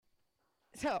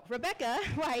So Rebecca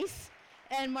Weiss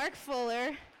and Mark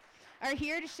Fuller are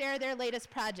here to share their latest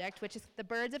project, which is the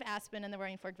Birds of Aspen in the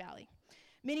Roaring Fork Valley.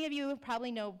 Many of you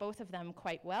probably know both of them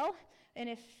quite well, and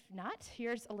if not,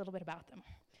 here's a little bit about them.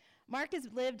 Mark has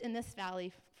lived in this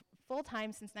valley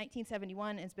full-time since 1971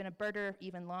 and has been a birder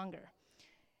even longer.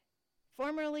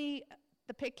 Formerly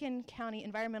the Pitkin County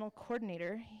Environmental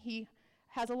Coordinator, he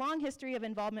has a long history of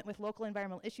involvement with local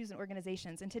environmental issues and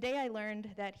organizations, and today I learned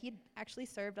that he'd actually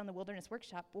served on the Wilderness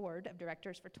Workshop Board of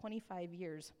Directors for 25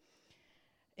 years,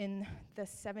 in the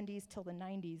 70s till the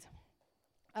 90s.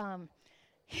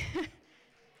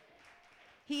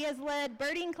 He has led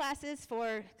birding classes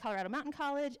for Colorado Mountain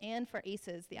College and for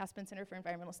ACES, the Aspen Center for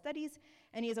Environmental Studies,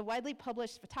 and he is a widely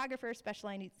published photographer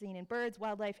specializing in birds,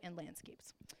 wildlife, and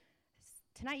landscapes.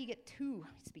 Tonight you get two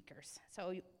speakers.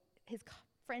 So his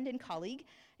friend and colleague,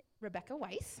 Rebecca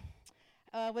Weiss,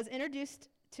 was introduced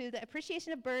to the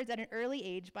appreciation of birds at an early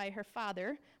age by her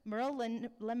father, Merle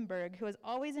Lemberg, who has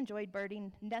always enjoyed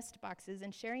birding nest boxes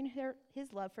and sharing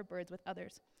his love for birds with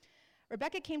others.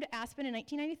 Rebecca came to Aspen in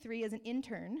 1993 as an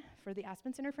intern for the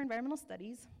Aspen Center for Environmental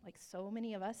Studies, like so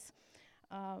many of us,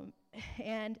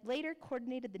 and later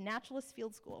coordinated the Naturalist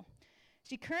Field School.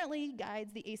 She currently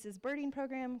guides the ACES birding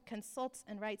program, consults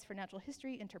and writes for natural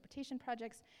history interpretation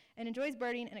projects, and enjoys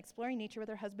birding and exploring nature with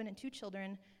her husband and two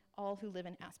children, all who live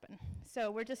in Aspen. So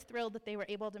we're just thrilled that they were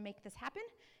able to make this happen,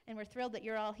 and we're thrilled that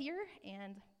you're all here,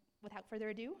 and without further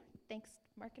ado, thanks,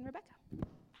 Mark and Rebecca.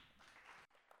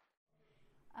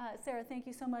 Sarah, thank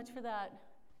you so much for that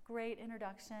great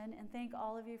introduction, and thank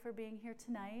all of you for being here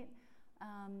tonight.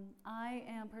 I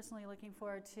am personally looking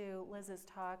forward to Liz's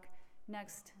talk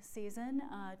next season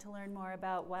to learn more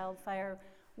about wildfire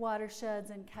watersheds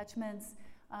and catchments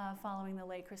following the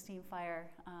Lake Christine fire.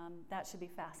 That should be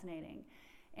fascinating.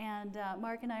 And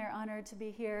Mark and I are honored to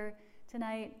be here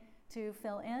tonight to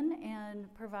fill in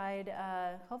and provide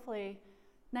hopefully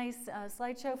nice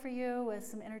slideshow for you with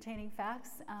some entertaining facts.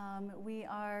 We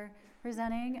are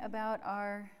presenting about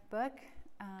our book,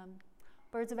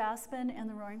 Birds of Aspen in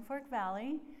the Roaring Fork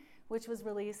Valley, which was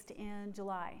released in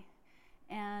July.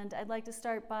 And I'd like to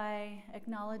start by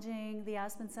acknowledging the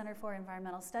Aspen Center for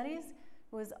Environmental Studies,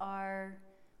 who was our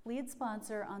lead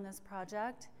sponsor on this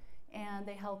project, and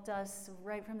they helped us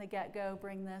right from the get-go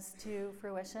bring this to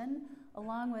fruition,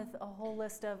 along with a whole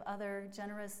list of other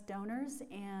generous donors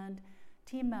and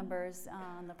team members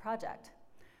on the project.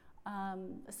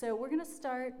 So we're going to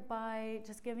start by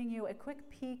just giving you a quick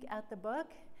peek at the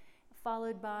book,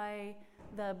 followed by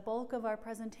the bulk of our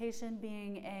presentation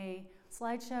being a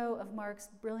slideshow of Mark's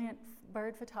brilliant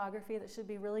bird photography that should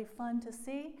be really fun to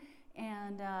see,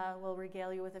 and we'll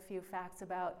regale you with a few facts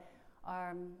about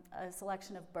a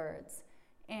selection of birds.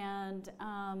 And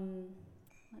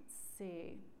let's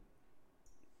see.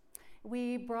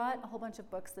 We brought a whole bunch of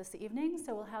books this evening,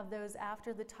 so we'll have those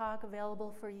after the talk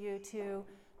available for you to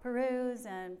peruse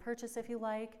and purchase if you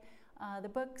like. The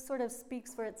book sort of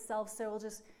speaks for itself, so we'll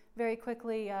just very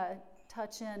quickly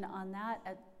touch in on that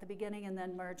at the beginning and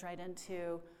then merge right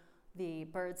into the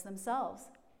birds themselves.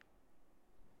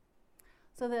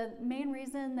 So the main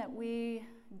reason that we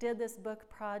did this book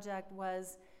project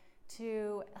was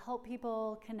to help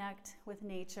people connect with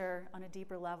nature on a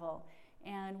deeper level.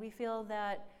 And we feel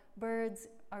that birds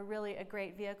are really a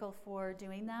great vehicle for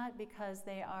doing that because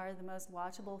they are the most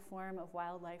watchable form of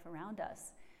wildlife around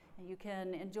us. And you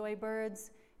can enjoy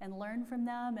birds and learn from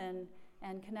them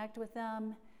and connect with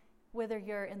them, whether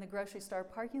you're in the grocery store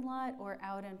parking lot or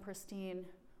out in pristine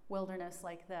wilderness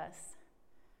like this.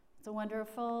 It's a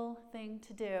wonderful thing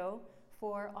to do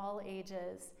for all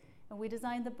ages. And we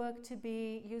designed the book to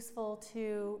be useful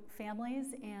to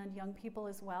families and young people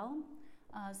as well,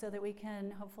 so that we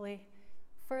can hopefully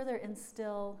further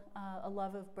instill a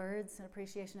love of birds, an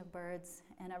appreciation of birds,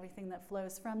 and everything that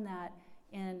flows from that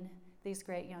in these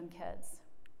great young kids.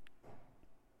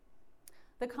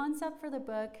 The concept for the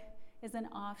book is an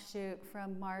offshoot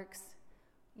from Mark's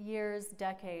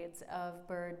decades of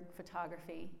bird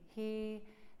photography. He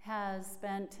has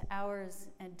spent hours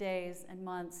and days and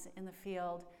months in the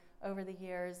field over the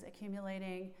years,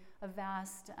 accumulating a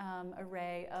vast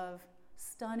array of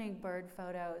stunning bird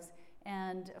photos.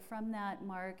 And from that,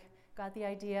 Mark got the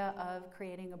idea of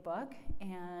creating a book,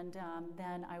 and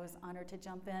then I was honored to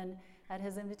jump in at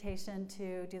his invitation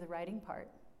to do the writing part.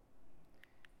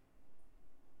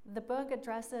 The book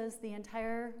addresses the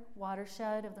entire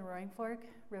watershed of the Roaring Fork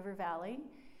River Valley,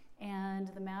 and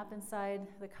the map inside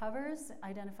the covers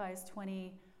identifies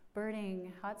 20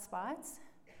 birding hotspots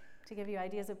to give you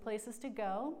ideas of places to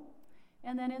go.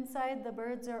 And then inside, the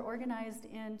birds are organized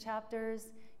in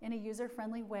chapters in a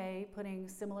user-friendly way, putting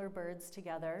similar birds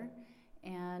together.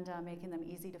 and making them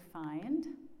easy to find.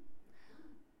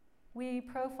 We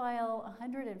profile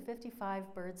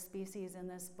 155 bird species in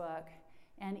this book,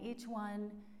 and each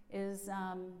one is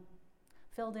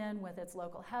filled in with its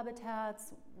local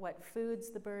habitats, what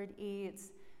foods the bird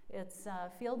eats, its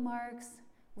field marks,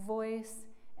 voice,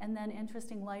 and then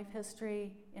interesting life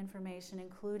history information,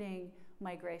 including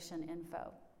migration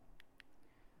info.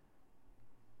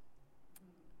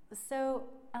 So,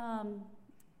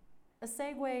 a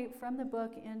segue from the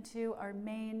book into our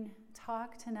main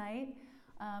talk tonight.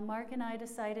 Mark and I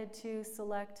decided to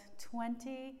select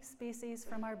 20 species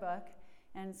from our book,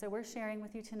 and so we're sharing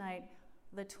with you tonight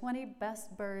the 20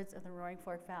 best birds of the Roaring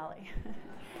Fork Valley.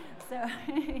 So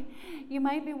you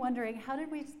might be wondering, how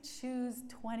did we choose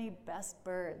 20 best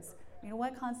birds? You know,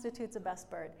 what constitutes a best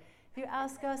bird? If you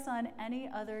ask us on any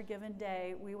other given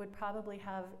day, we would probably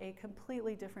have a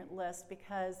completely different list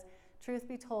because, truth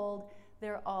be told,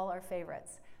 they're all our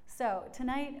favorites. So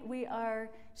tonight we are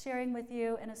sharing with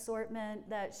you an assortment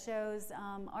that shows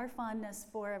our fondness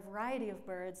for a variety of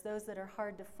birds, those that are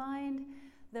hard to find,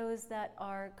 those that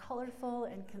are colorful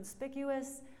and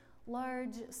conspicuous,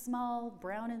 large, small,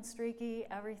 brown and streaky,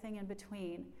 everything in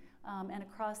between, and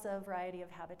across a variety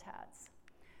of habitats.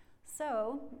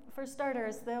 So, for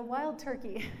starters, the wild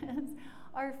turkey is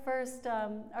our first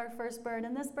bird,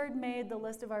 and this bird made the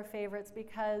list of our favorites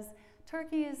because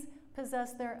turkeys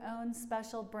possess their own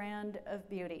special brand of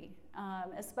beauty,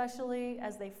 especially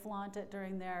as they flaunt it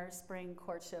during their spring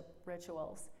courtship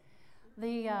rituals.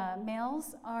 The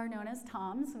males are known as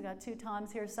toms. We've got two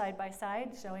toms here side by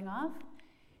side showing off,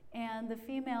 and the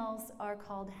females are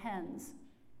called hens.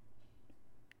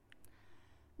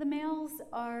 The males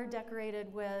are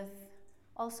decorated with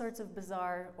all sorts of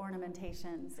bizarre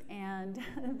ornamentations, and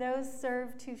those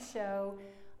serve to show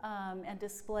and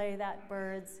display that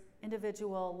bird's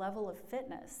individual level of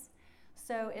fitness.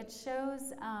 So it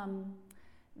shows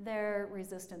their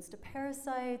resistance to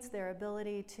parasites, their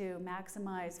ability to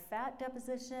maximize fat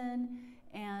deposition,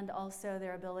 and also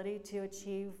their ability to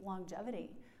achieve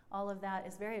longevity. All of that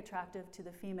is very attractive to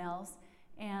the females,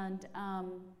 and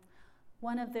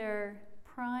one of their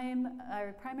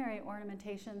primary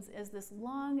ornamentations is this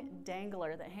long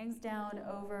dangler that hangs down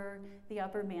over the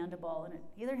upper mandible, and it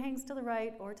either hangs to the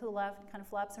right or to the left, kind of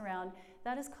flaps around.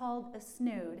 That is called a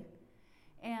snood,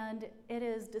 and it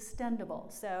is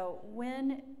distendable. So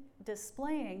when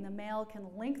displaying, the male can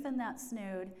lengthen that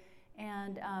snood,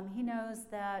 and he knows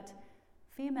that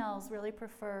females really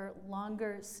prefer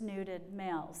longer snooded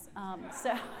males.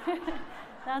 So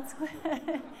that's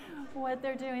what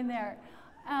they're doing there.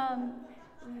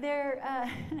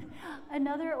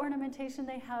 Another ornamentation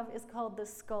they have is called the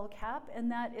skull cap,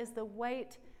 and that is the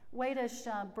whitish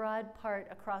broad part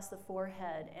across the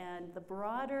forehead, and the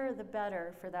broader the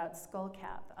better for that skull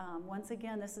cap. Once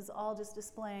again, this is all just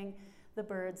displaying the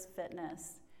bird's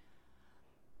fitness.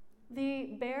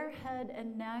 The bare head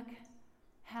and neck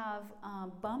have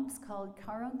bumps called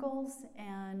caruncles,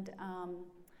 and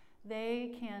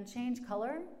they can change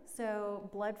color, so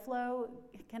blood flow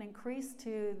can increase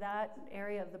to that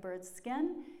area of the bird's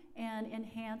skin and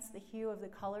enhance the hue of the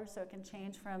color, so it can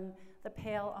change from the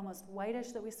pale, almost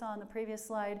whitish that we saw on the previous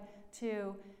slide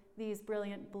to these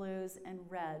brilliant blues and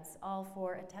reds, all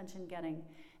for attention getting.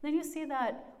 Then you see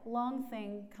that long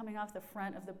thing coming off the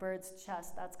front of the bird's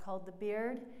chest. That's called the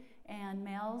beard, and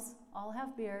males all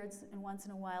have beards, and once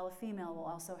in a while a female will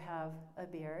also have a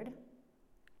beard.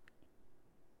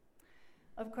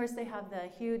 Of course, they have the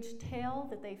huge tail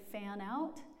that they fan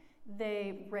out.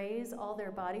 They raise all their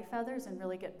body feathers and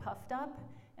really get puffed up,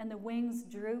 and the wings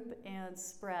droop and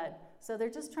spread. So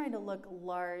they're just trying to look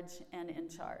large and in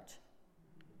charge.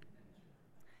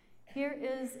 Here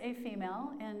is a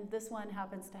female, and this one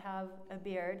happens to have a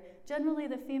beard. Generally,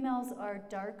 the females are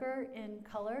darker in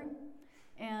color,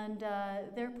 and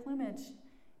their plumage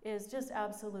is just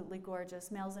absolutely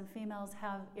gorgeous. Males and females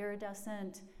have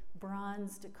iridescent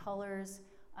bronzed colors,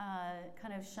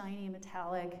 kind of shiny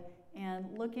metallic,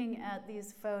 and looking at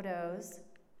these photos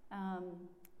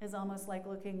is almost like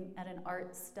looking at an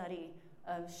art study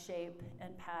of shape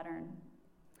and pattern.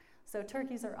 So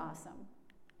turkeys are awesome.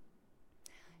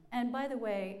 And by the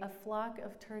way, a flock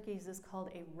of turkeys is called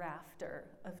a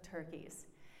rafter of turkeys.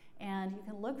 And you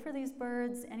can look for these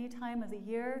birds any time of the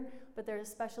year, but they're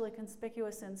especially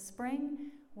conspicuous in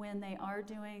spring when they are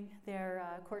doing their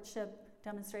courtship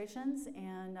demonstrations,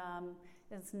 and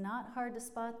it's not hard to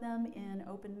spot them in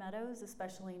open meadows,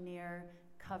 especially near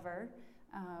cover,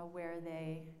 where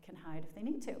they can hide if they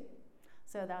need to.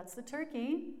 So that's the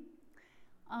turkey.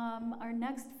 Our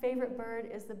next favorite bird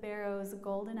is the Barrow's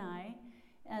goldeneye,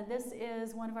 and this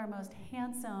is one of our most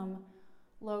handsome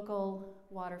local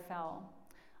waterfowl.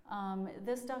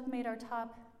 This duck made our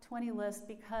top 20 list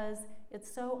because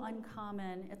it's so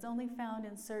uncommon. It's only found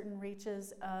in certain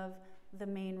reaches of the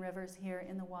main rivers here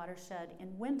in the watershed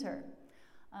in winter.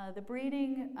 The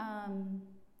breeding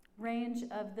range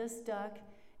of this duck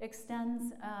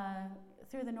extends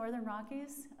through the northern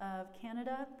Rockies of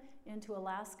Canada into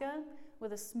Alaska,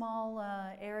 with a small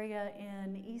area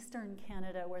in eastern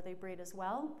Canada where they breed as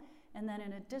well. And then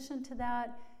in addition to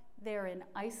that, they're in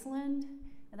Iceland,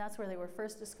 and that's where they were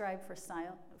first described for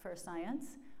science.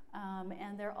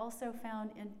 And they're also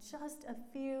found in just a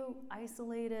few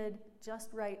isolated,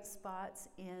 just right spots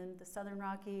in the southern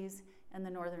Rockies and the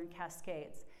northern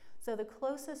Cascades. So the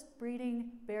closest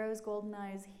breeding Barrow's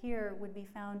goldeneyes here would be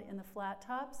found in the flat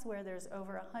tops, where there's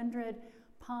over 100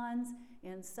 ponds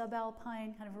in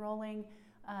subalpine, kind of rolling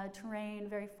terrain,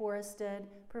 very forested,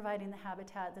 providing the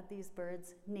habitat that these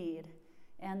birds need.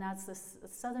 And that's the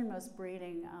southernmost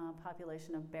breeding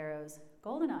population of Barrow's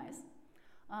goldeneyes.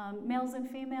 Males and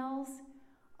females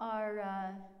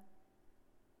are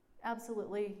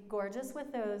absolutely gorgeous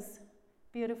with those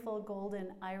beautiful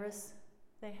golden iris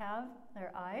they have,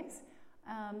 their eyes.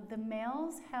 The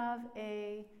males have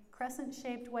a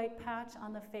crescent-shaped white patch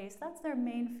on the face. That's their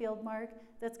main field mark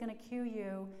that's going to cue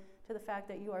you to the fact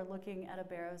that you are looking at a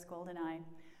Barrow's goldeneye.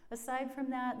 Aside from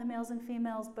that, the males and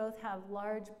females both have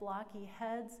large, blocky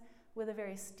heads with a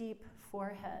very steep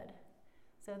forehead.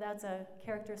 So that's a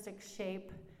characteristic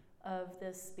shape of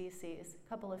this species. A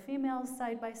couple of females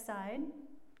side by side.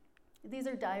 These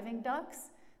are diving ducks.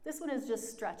 This one is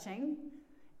just stretching.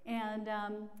 And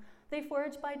they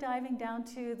forage by diving down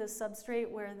to the substrate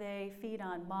where they feed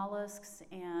on mollusks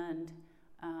and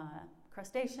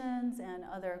crustaceans and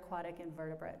other aquatic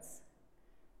invertebrates.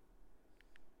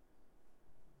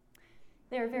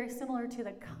 They are very similar to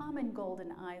the common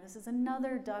goldeneye. This is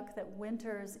another duck that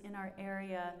winters in our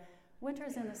area.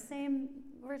 Winters in the same,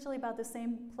 virtually about the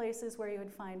same places where you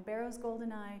would find Barrow's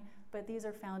goldeneye, but these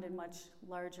are found in much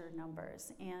larger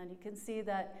numbers. And you can see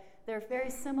that they're very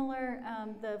similar.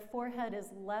 The forehead is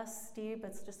less steep,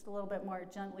 it's just a little bit more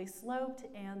gently sloped,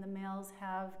 and the males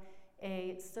have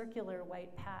a circular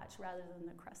white patch rather than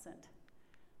the crescent.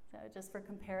 So just for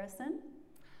comparison.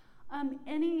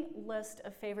 Any list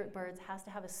of favorite birds has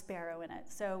to have a sparrow in it.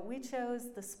 So we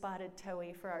chose the spotted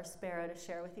towhee for our sparrow to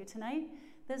share with you tonight.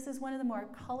 This is one of the more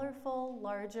colorful,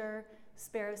 larger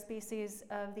sparrow species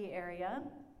of the area.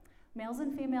 Males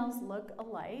and females look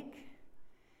alike,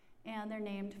 and they're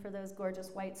named for those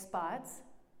gorgeous white spots.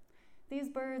 These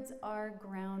birds are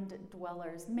ground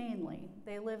dwellers mainly.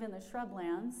 They live in the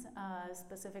shrublands,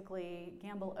 specifically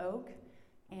Gamble oak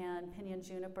and pinyon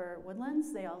juniper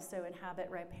woodlands. They also inhabit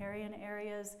riparian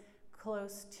areas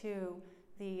close to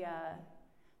the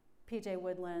PJ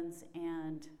woodlands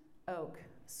and oak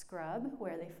scrub,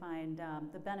 where they find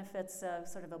the benefits of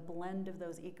sort of a blend of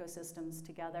those ecosystems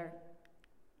together.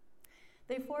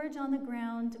 They forage on the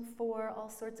ground for all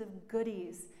sorts of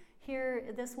goodies.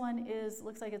 Here, this one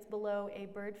looks like it's below a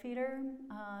bird feeder,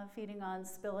 feeding on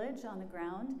spillage on the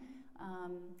ground.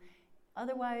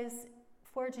 Otherwise,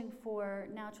 foraging for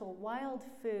natural wild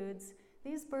foods,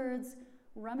 these birds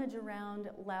rummage around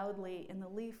loudly in the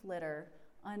leaf litter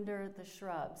under the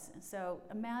shrubs. And so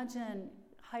imagine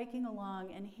hiking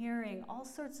along and hearing all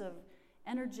sorts of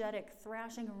energetic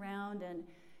thrashing around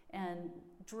and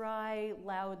dry,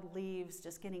 loud leaves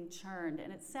just getting churned.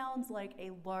 And it sounds like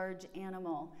a large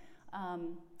animal.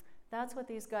 That's what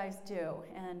these guys do.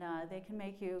 And they can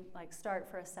make you start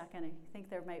for a second and think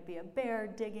there might be a bear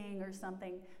digging or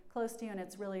something close to you, and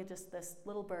it's really just this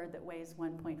little bird that weighs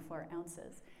 1.4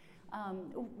 ounces.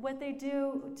 What they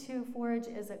do to forage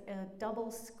is a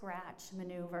double scratch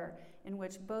maneuver in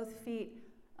which both feet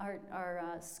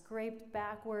are scraped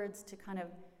backwards to kind of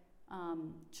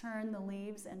churn the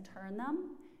leaves and turn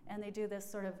them. And they do this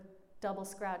sort of double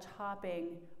scratch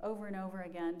hopping over and over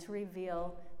again to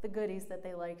reveal the goodies that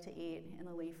they like to eat in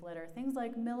the leaf litter. Things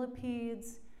like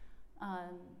millipedes,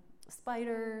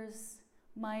 spiders,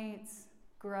 mites,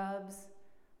 grubs,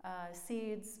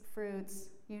 seeds, fruits,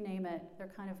 you name it.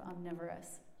 They're kind of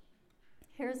omnivorous.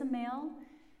 Here's a male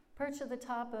perched at the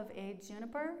top of a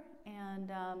juniper,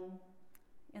 and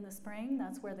in the spring,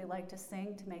 that's where they like to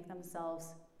sing to make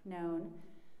themselves known.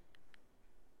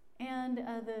 And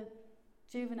the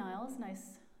juveniles,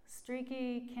 nice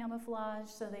streaky camouflage,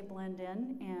 so they blend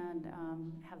in and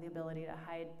have the ability to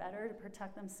hide better, to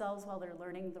protect themselves while they're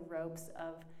learning the ropes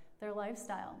of their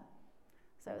lifestyle.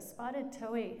 So spotted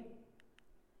towhee,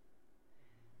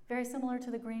 very similar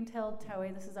to the green-tailed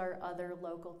towhee. This is our other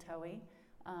local towhee.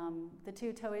 The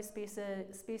two towhee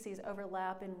species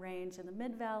overlap in range in the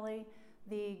mid-valley.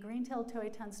 The green-tailed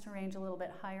towhee tends to range a little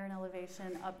bit higher in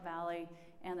elevation up valley,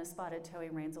 and the spotted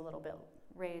towhee ranges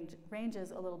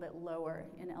a little bit lower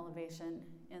in elevation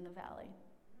in the valley.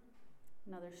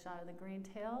 Another shot of the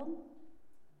green-tailed.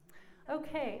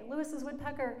 Okay, Lewis's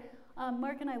woodpecker.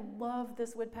 Mark and I love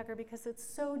this woodpecker because it's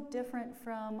so different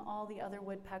from all the other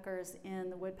woodpeckers in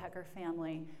the woodpecker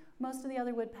family. Most of the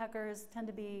other woodpeckers tend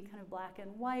to be kind of black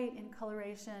and white in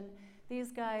coloration.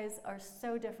 These guys are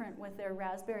so different with their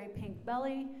raspberry pink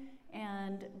belly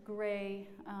and gray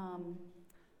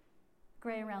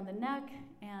around the neck,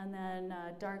 and then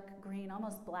dark green,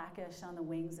 almost blackish on the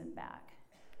wings and back.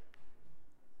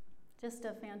 Just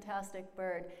a fantastic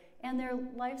bird. And their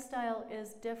lifestyle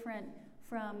is different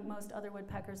from most other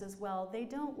woodpeckers as well. They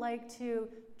don't like to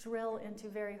drill into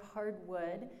very hard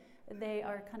wood. They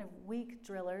are kind of weak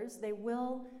drillers. They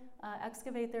will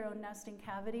excavate their own nesting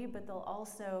cavity, but they'll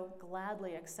also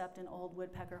gladly accept an old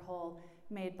woodpecker hole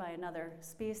made by another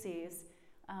species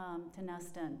to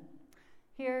nest in.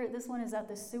 Here, this one is at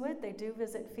the suet. They do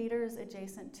visit feeders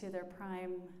adjacent to their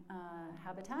prime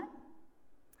habitat.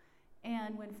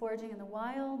 And when foraging in the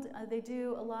wild, they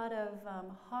do a lot of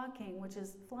hawking, which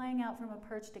is flying out from a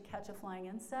perch to catch a flying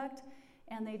insect.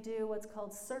 And they do what's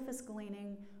called surface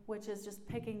gleaning, which is just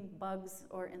picking bugs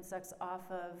or insects off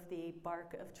of the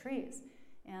bark of trees.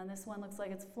 And this one looks like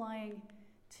it's flying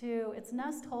to its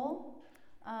nest hole.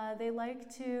 They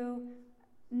like to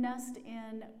nest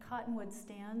in cottonwood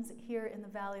stands here in the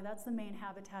valley. That's the main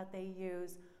habitat they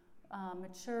use.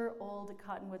 Mature old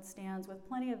cottonwood stands with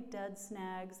plenty of dead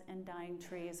snags and dying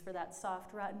trees for that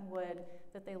soft rotten wood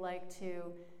that they like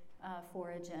to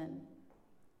forage in.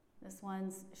 This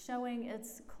one's showing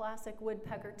its classic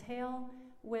woodpecker tail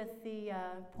with the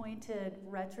pointed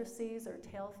rectrices or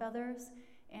tail feathers,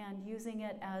 and using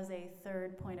it as a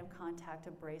third point of contact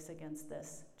to brace against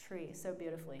this tree so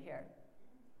beautifully here.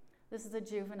 This is a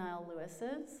juvenile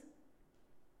Lewis's.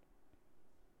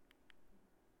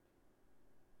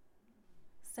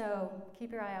 So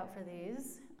keep your eye out for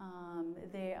these.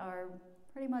 They are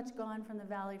pretty much gone from the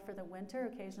valley for the winter.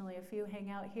 Occasionally a few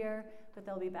hang out here, but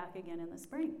they'll be back again in the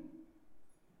spring.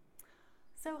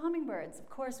 So hummingbirds. Of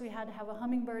course, we had to have a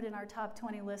hummingbird in our top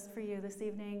 20 list for you this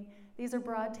evening. These are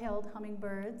broad-tailed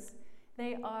hummingbirds.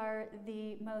 They are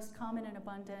the most common and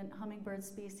abundant hummingbird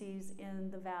species in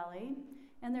the valley.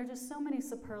 And there are just so many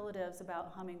superlatives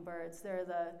about hummingbirds. They're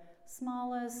the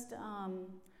smallest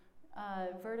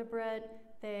vertebrate.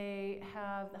 They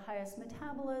have the highest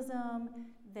metabolism.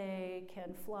 They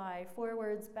can fly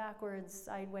forwards, backwards,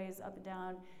 sideways, up and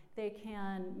down. They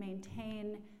can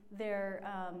maintain their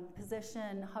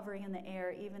position hovering in the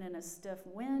air even in a stiff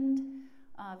wind.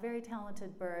 Very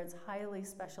talented birds, highly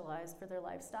specialized for their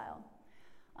lifestyle.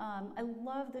 I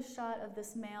love the shot of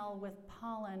this male with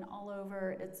pollen all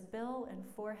over its bill and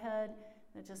forehead.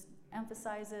 It just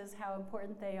emphasizes how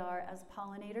important they are as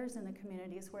pollinators in the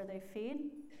communities where they feed.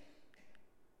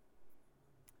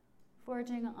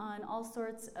 Foraging on all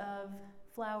sorts of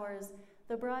flowers.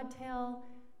 The broadtail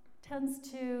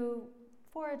tends to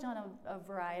forage on a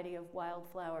variety of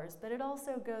wildflowers, but it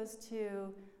also goes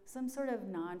to some sort of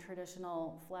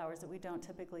non-traditional flowers that we don't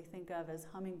typically think of as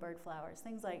hummingbird flowers,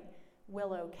 things like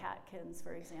willow catkins,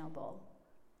 for example.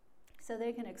 So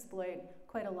they can exploit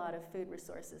quite a lot of food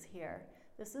resources here.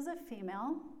 This is a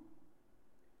female.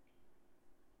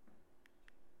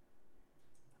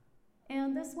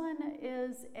 And this one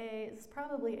is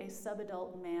probably a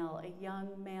subadult male, a young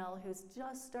male who's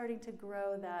just starting to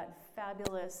grow that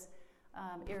fabulous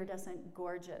iridescent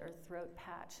gorget or throat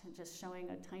patch, just showing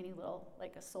a tiny little,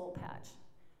 like a soul patch.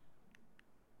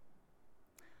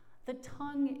 The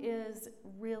tongue is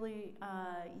really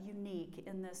unique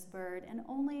in this bird, and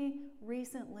only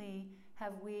recently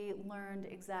have we learned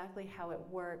exactly how it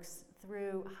works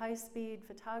through high-speed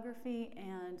photography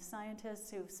and scientists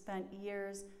who've spent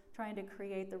years trying to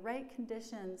create the right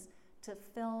conditions to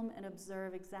film and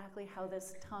observe exactly how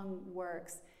this tongue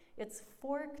works. It's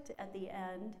forked at the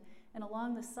end, and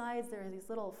along the sides there are these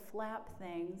little flap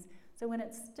things. So when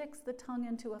it sticks the tongue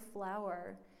into a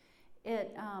flower,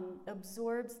 it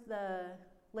absorbs the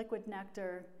liquid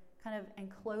nectar, kind of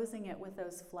enclosing it with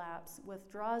those flaps,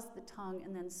 withdraws the tongue,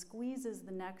 and then squeezes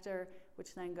the nectar,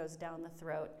 which then goes down the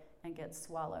throat and gets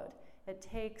swallowed. It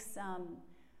takes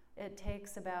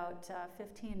about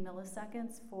 15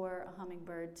 milliseconds for a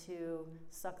hummingbird to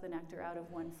suck the nectar out of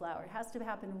one flower. It has to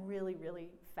happen really, really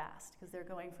fast because they're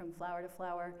going from flower to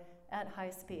flower at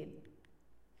high speed.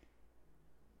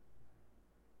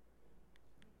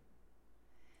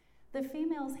 The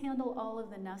females handle all of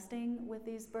the nesting with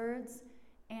these birds,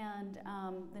 and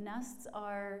the nests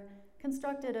are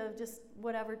constructed of just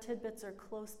whatever tidbits are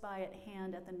close by at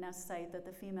hand at the nest site that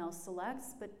the female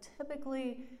selects, but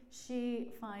typically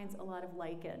she finds a lot of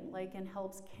lichen. Lichen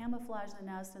helps camouflage the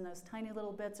nest, and those tiny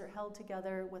little bits are held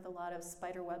together with a lot of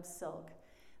spiderweb silk.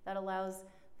 That allows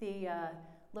the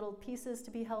little pieces to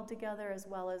be held together, as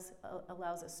well as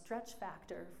allows a stretch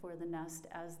factor for the nest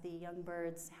as the young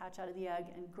birds hatch out of the egg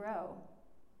and grow.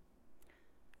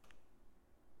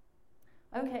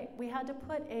 Okay, we had to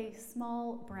put a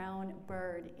small brown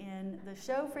bird in the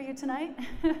show for you tonight.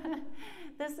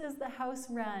 This is the house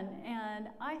wren, and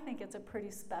I think it's a pretty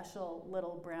special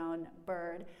little brown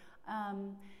bird.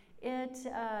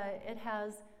 It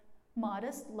has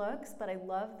modest looks, but I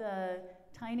love the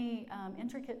tiny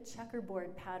intricate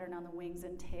checkerboard pattern on the wings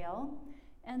and tail.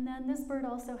 And then this bird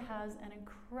also has an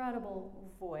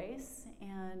incredible voice,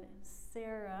 and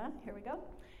Sarah, here we go,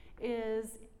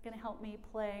 is going to help me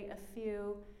play a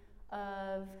few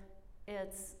of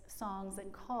its songs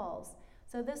and calls.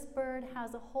 So this bird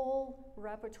has a whole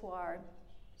repertoire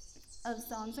of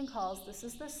songs and calls. This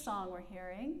is the song we're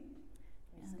hearing.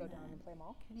 Just go down and play them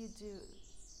all. Can you do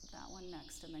that one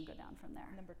next and then go down from there?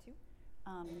 Number 2?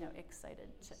 No, excited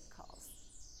chick calls.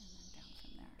 And then down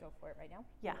from there. Go for it right now.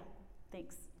 Yeah,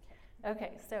 thanks.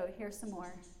 Okay, so here's some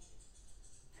more. Rattles.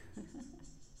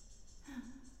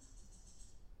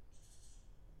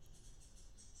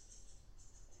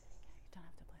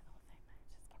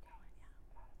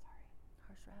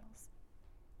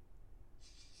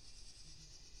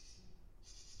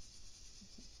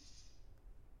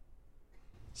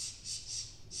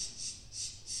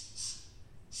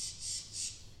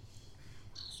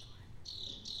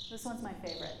 This one's my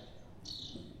favorite.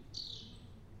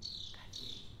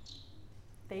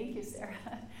 Thank you, Sarah.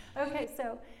 Okay,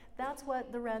 so that's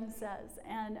what the wren says,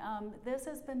 and this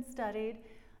has been studied.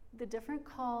 The different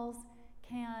calls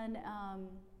can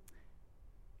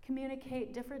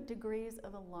communicate different degrees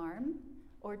of alarm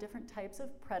or different types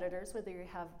of predators, whether you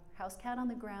have house cat on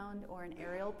the ground or an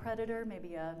aerial predator,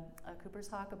 maybe a Cooper's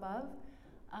hawk above.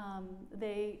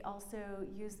 They also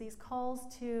use these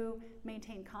calls to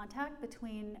maintain contact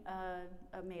between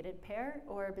a mated pair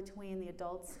or between the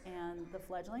adults and the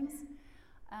fledglings.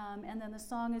 And then the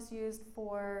song is used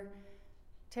for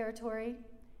territory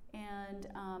and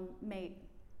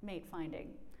mate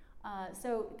finding.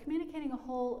 So communicating a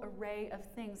whole array of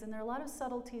things, and there are a lot of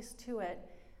subtleties to it.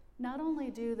 Not only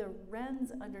do the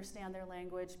wrens understand their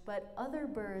language, but other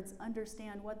birds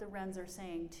understand what the wrens are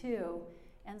saying too,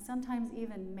 and sometimes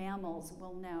even mammals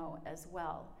will know as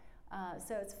well.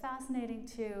 So it's fascinating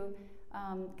to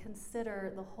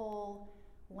consider the whole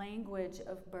language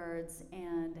of birds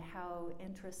and how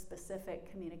interest-specific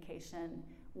communication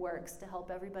works to help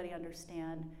everybody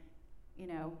understand, you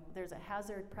know, there's a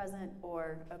hazard present,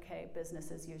 or, okay,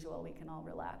 business as usual, we can all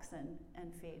relax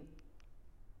and feed.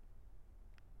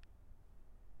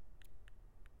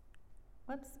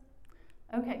 Whoops.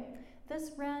 Okay,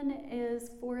 this wren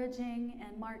is foraging,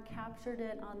 and Mark captured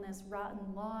it on this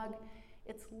rotten log.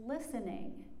 It's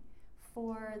listening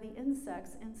for the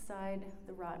insects inside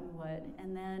the rotten wood,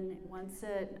 and then once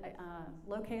it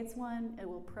locates one, it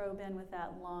will probe in with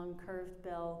that long curved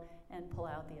bill and pull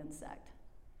out the insect.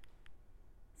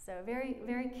 So very,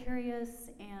 very curious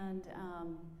and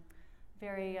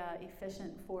very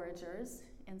efficient foragers,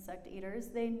 insect eaters.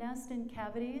 They nest in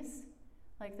cavities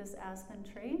like this aspen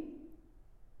tree.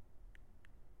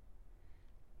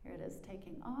 Here it is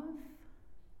taking off.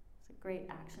 It's a great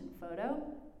action photo.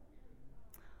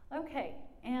 Okay,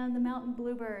 and the mountain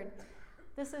bluebird.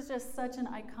 This is just such an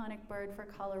iconic bird for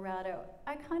Colorado.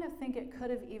 I kind of think it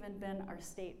could have even been our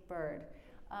state bird.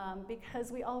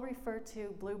 Because we all refer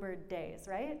to Bluebird Days,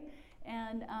 right?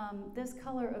 And this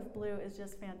color of blue is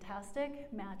just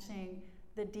fantastic, matching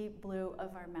the deep blue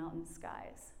of our mountain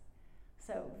skies.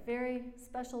 So very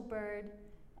special bird,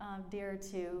 dear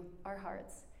to our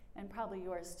hearts, and probably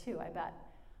yours too, I bet.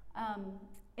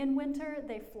 In winter,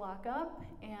 they flock up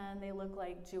and they look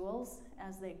like jewels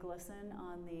as they glisten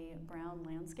on the brown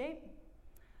landscape.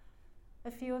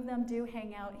 A few of them do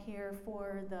hang out here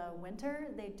for the winter.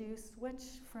 They do switch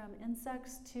from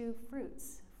insects to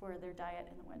fruits for their diet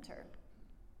in the winter.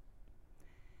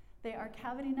 They are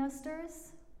cavity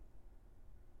nesters.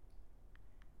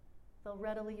 They'll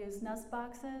readily use nest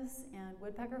boxes and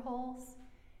woodpecker holes.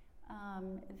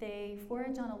 They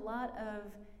forage on a lot of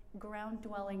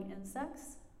ground-dwelling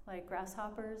insects like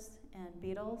grasshoppers and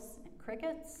beetles and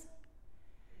crickets.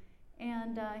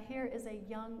 And here is a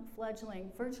young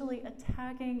fledgling virtually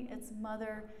attacking its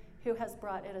mother, who has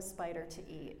brought it a spider to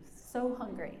eat. So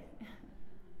hungry.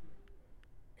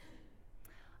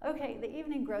 Okay, the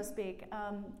evening grosbeak.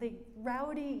 The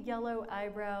rowdy yellow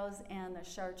eyebrows and the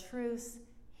chartreuse,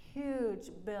 huge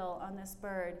bill on this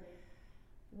bird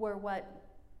were what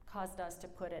caused us to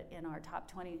put it in our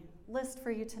top 20 list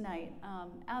for you tonight.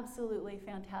 Absolutely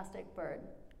fantastic bird.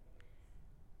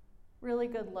 Really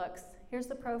good looks. Here's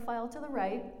the profile to the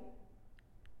right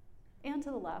and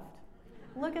to the left.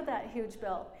 Look at that huge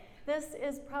bill. This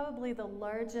is probably the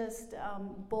largest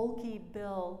bulky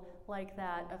bill like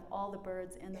that of all the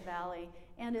birds in the valley,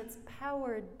 and it's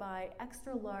powered by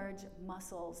extra large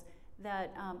muscles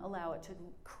that allow it to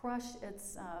crush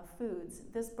its foods.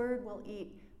 This bird will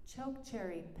eat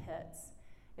chokecherry pits.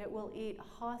 It will eat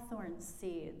hawthorn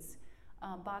seeds,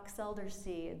 box elder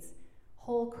seeds,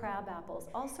 whole crab apples,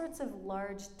 all sorts of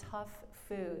large, tough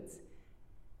foods.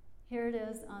 Here it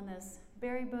is on this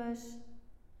berry bush,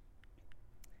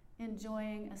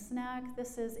 enjoying a snack.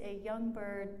 This is a young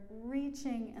bird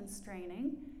reaching and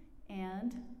straining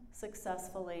and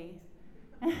successfully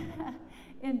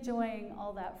enjoying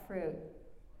all that fruit.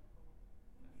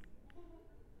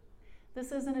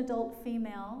 This is an adult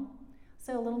female,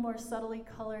 so a little more subtly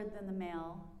colored than the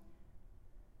male.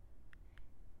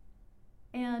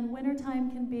 And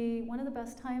wintertime can be one of the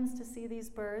best times to see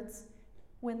these birds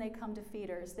when they come to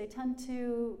feeders. They tend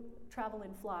to travel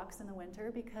in flocks in the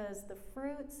winter because the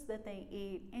fruits that they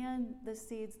eat and the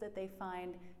seeds that they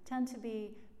find tend to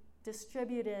be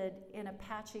distributed in a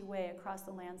patchy way across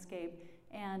the landscape,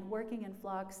 and working in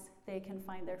flocks, they can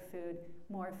find their food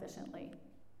more efficiently.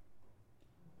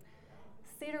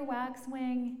 Cedar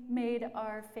waxwing made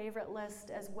our favorite list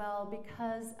as well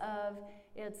because of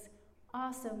its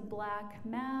awesome black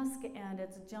mask and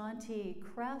its jaunty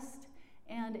crest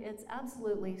and its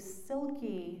absolutely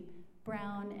silky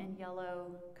brown and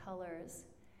yellow colors.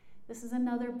 This is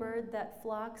another bird that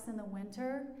flocks in the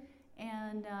winter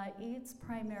and eats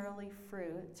primarily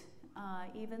fruit,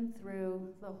 even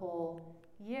through the whole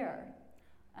year.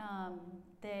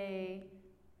 They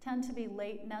tend to be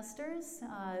late nesters.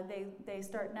 They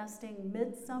start nesting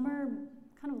midsummer,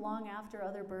 kind of long after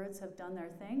other birds have done their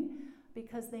thing,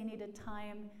 because they need to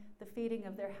time the feeding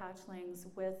of their hatchlings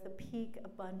with the peak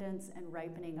abundance and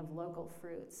ripening of local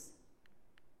fruits.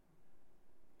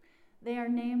 They are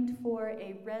named for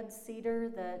a red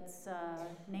cedar that's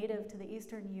native to the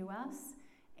eastern US,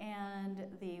 and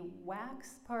the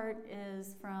wax part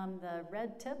is from the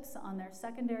red tips on their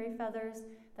secondary feathers.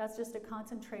 That's just a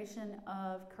concentration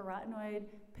of carotenoid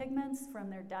pigments from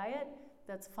their diet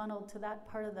that's funneled to that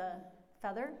part of the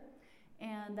feather,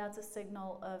 and that's a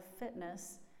signal of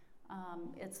fitness,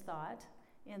 it's thought,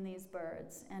 in these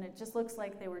birds. And it just looks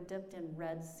like they were dipped in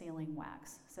red sealing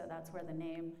wax, so that's where the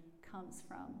name comes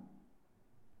from.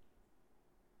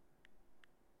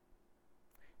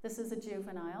 This is a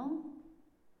juvenile.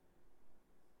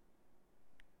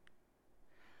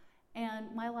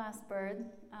 And my last bird,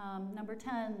 number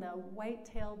 10, the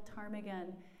white-tailed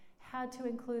ptarmigan. Had to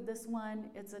include this one.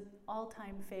 It's an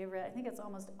all-time favorite. I think it's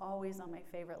almost always on my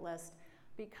favorite list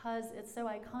because it's so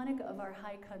iconic of our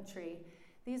high country.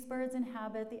 These birds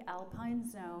inhabit the alpine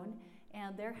zone,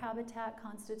 and their habitat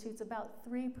constitutes about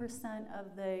 3%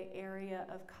 of the area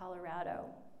of Colorado.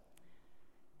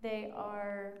 They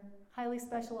are highly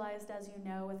specialized, as you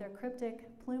know, with their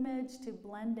cryptic plumage to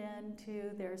blend into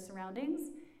their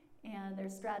surroundings, and their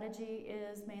strategy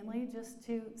is mainly just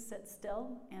to sit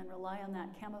still and rely on that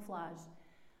camouflage,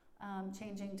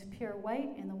 changing to pure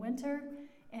white in the winter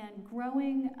and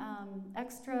growing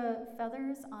extra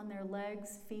feathers on their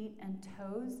legs, feet, and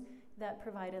toes that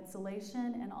provide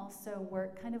insulation and also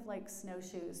work kind of like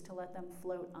snowshoes to let them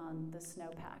float on the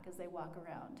snowpack as they walk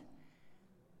around.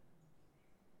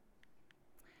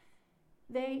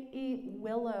 They eat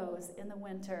willows in the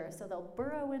winter, so they'll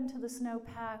burrow into the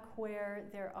snowpack where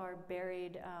there are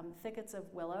buried thickets of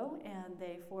willow, and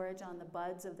they forage on the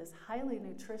buds of this highly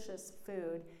nutritious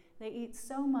food. They eat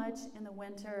so much in the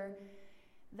winter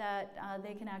that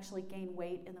they can actually gain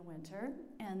weight in the winter,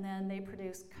 and then they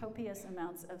produce copious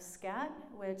amounts of scat,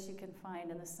 which you can find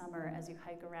in the summer as you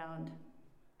hike around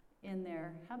in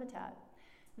their habitat.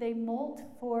 They molt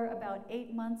for about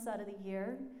 8 months out of the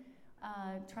year,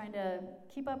 trying to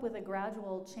keep up with the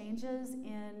gradual changes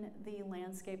in the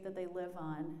landscape that they live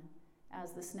on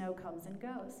as the snow comes and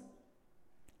goes.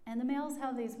 And the males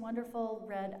have these wonderful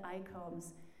red eye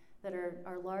combs that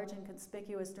are large and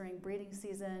conspicuous during breeding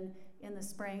season in the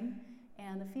spring,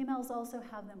 and the females also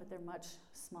have them, but they're much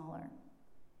smaller.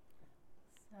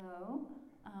 So,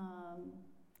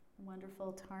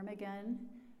 wonderful ptarmigan,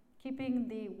 keeping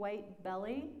the white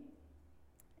belly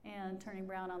and turning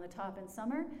brown on the top in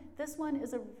summer. This one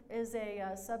is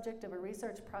a subject of a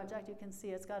research project. You can see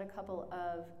it's got a couple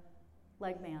of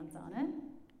leg bands on it.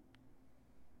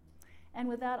 And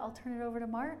with that, I'll turn it over to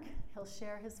Mark. He'll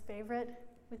share his favorite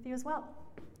with you as well.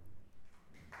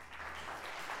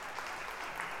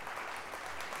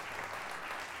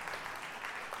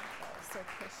 So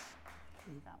push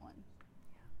that one.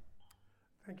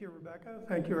 Thank you, Rebecca.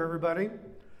 Thank you, everybody.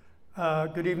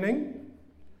 Good evening.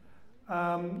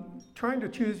 Trying to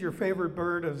choose your favorite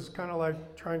bird is kind of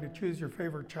like trying to choose your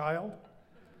favorite child.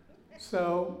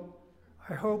 So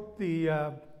I hope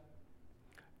the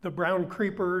brown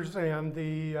creepers and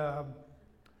the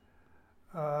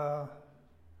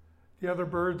other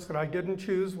birds that I didn't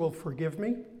choose will forgive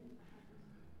me.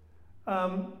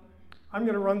 I'm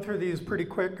going to run through these pretty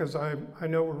quick because I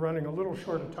know we're running a little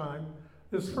short of time.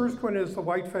 This first one is the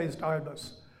white-faced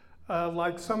ibis.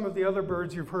 Like some of the other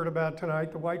birds you've heard about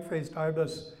tonight, the white-faced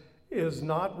ibis is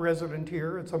not resident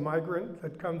here. It's a migrant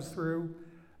that comes through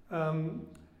on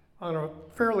a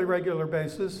fairly regular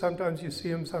basis. Sometimes you see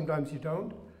them, sometimes you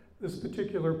don't. This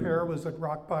particular pair was at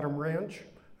Rock Bottom Ranch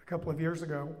a couple of years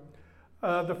ago.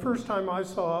 The first time I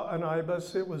saw an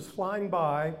ibis, it was flying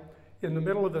by in the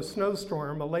middle of a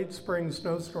snowstorm, a late spring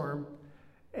snowstorm,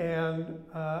 and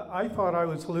I thought I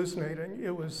was hallucinating.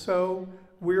 It was so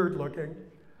weird looking,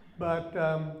 but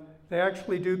they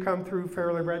actually do come through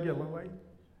fairly regularly.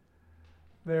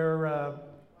 They're a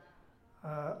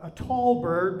tall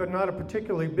bird, but not a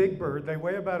particularly big bird. They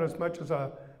weigh about as much as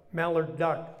a mallard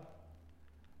duck.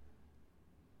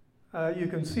 You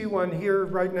can see one here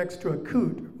right next to a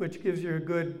coot, which gives you a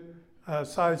good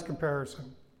size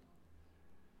comparison.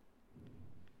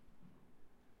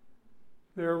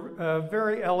 They're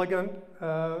very elegant.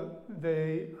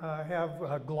 They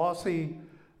have glossy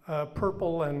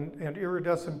purple and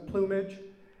iridescent plumage,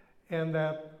 and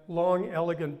that long,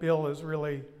 elegant bill is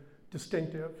really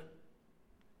distinctive.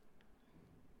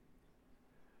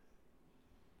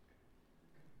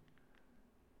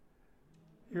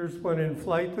 Here's one in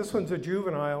flight. This one's a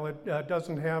juvenile. It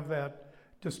doesn't have that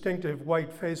distinctive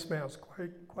white face mask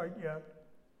quite yet.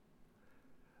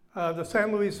 The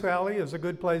San Luis Valley is a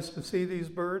good place to see these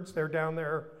birds. They're down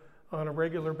there on a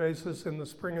regular basis in the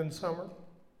spring and summer.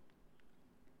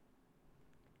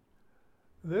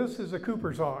 This is a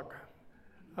Cooper's hawk.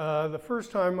 The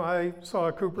first time I saw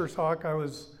a Cooper's hawk, I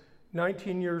was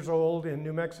 19 years old in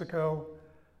New Mexico.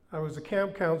 I was a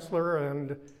camp counselor,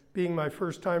 and being my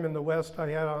first time in the West, I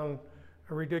had on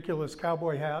a ridiculous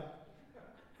cowboy hat.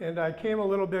 And I came a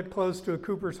little bit close to a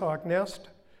Cooper's hawk nest.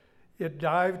 It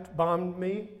dived, bombed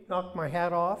me, knocked my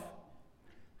hat off,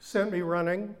 sent me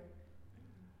running.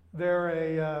 They're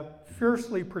a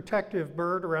fiercely protective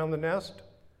bird around the nest.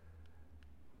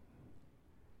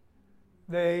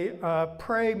 They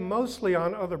prey mostly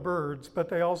on other birds, but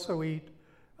they also eat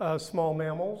small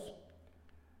mammals.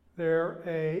 They're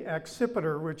a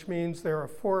accipiter, which means they're a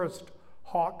forest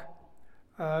hawk.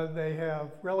 They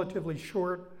have relatively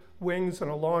short wings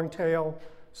and a long tail,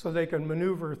 so they can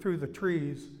maneuver through the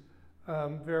trees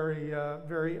with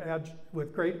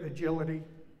great agility.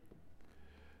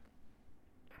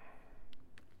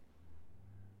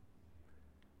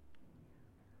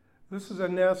 This is a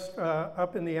nest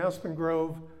up in the Aspen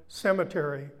Grove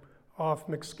Cemetery off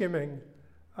McSkimming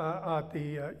at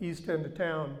the east end of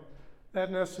town. That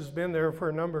nest has been there for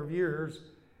a number of years,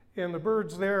 and the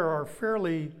birds there are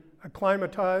fairly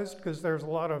acclimatized because there's a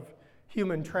lot of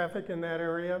human traffic in that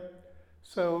area.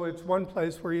 So it's one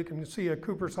place where you can see a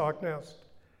Cooper's hawk nest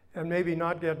and maybe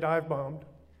not get dive bombed.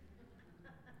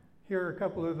 Here are a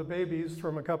couple of the babies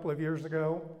from a couple of years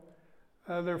ago.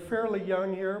 They're fairly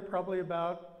young here, probably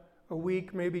about a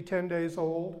week, maybe 10 days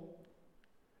old.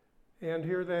 And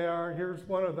here they are. Here's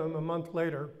one of them a month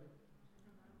later.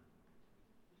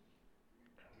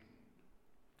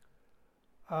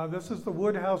 This is the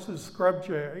Woodhouse's scrub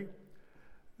jay.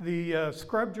 The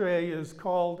scrub jay is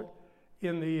called,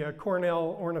 in the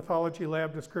Cornell Ornithology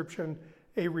Lab description,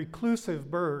 a reclusive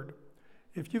bird.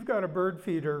 If you've got a bird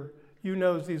feeder, you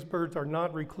know these birds are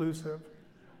not reclusive.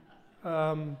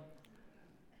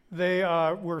 They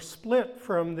were split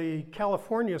from the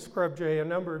California scrub jay a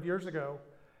number of years ago.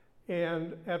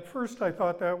 And at first I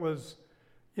thought that was,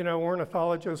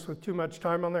 ornithologists with too much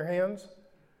time on their hands.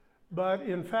 But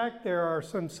in fact, there are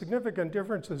some significant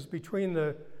differences between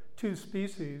the two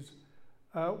species.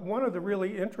 One of the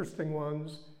really interesting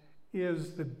ones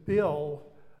is the bill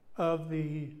of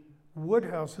the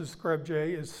Woodhouse's scrub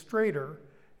jay is straighter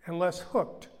and less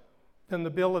hooked than the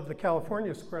bill of the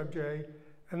California scrub jay.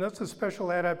 And that's a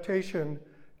special adaptation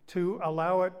to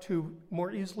allow it to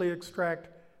more easily extract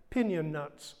piñon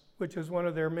nuts, which is one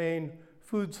of their main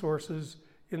food sources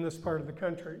in this part of the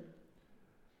country.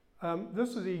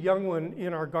 This is a young one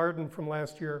in our garden from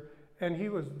last year, and he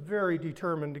was very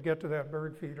determined to get to that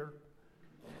bird feeder.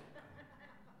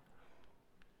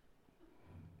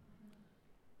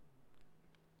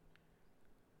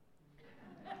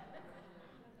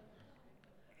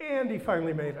 And he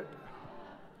finally made it.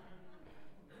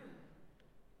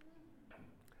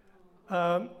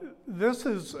 This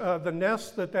is the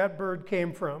nest that bird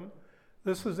came from.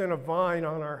 This was in a vine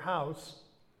on our house.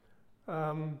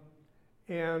 And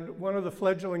one of the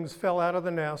fledglings fell out of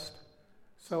the nest,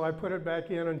 so I put it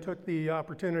back in and took the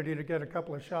opportunity to get a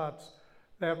couple of shots.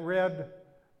 That red,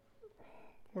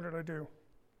 what did I do?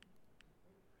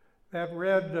 That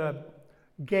red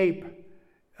gape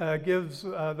gives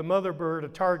the mother bird a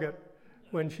target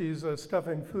when she's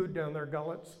stuffing food down their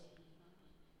gullets.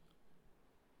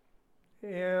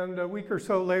 And a week or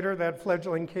so later, that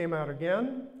fledgling came out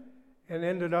again and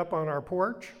ended up on our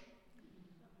porch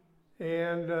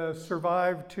and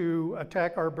survived to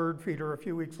attack our bird feeder a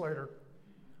few weeks later.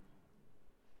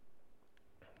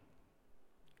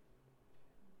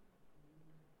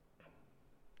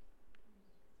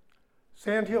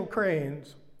 Sandhill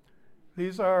cranes.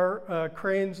 These are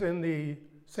cranes in the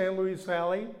San Luis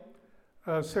Valley.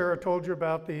 Sarah told you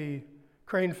about the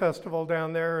Crane Festival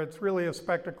down there. It's really a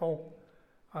spectacle.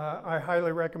 I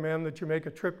highly recommend that you make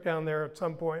a trip down there at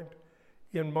some point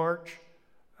in March.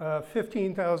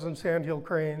 15,000 sandhill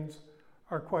cranes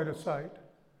are quite a sight.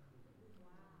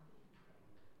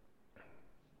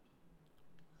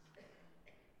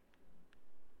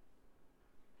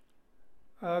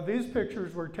 These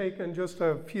pictures were taken just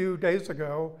a few days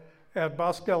ago at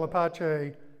Bosque del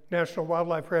Apache National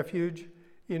Wildlife Refuge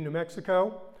in New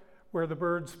Mexico, where the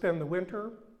birds spend the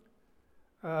winter.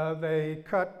 They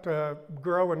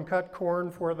grow and cut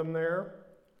corn for them there.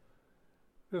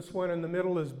 This one in the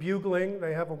middle is bugling.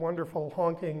 They have a wonderful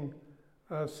honking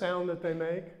sound that they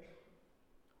make.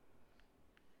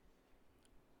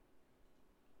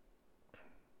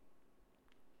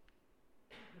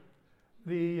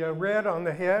 The red on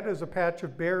the head is a patch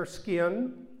of bare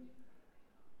skin.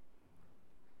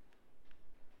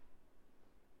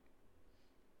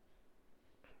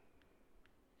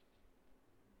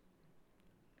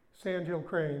 Sandhill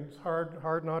cranes,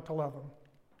 hard not to love them.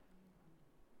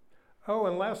 Oh,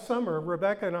 and last summer,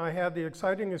 Rebecca and I had the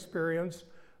exciting experience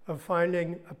of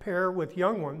finding a pair with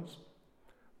young ones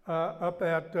up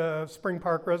at Spring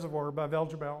Park Reservoir by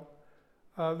Veljabel.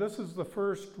 This is the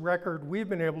first record we've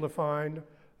been able to find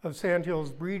of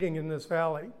sandhills breeding in this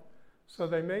valley. So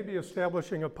they may be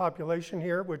establishing a population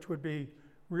here, which would be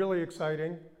really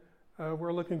exciting.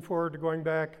 We're looking forward to going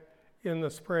back in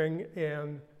the spring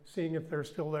and seeing if they're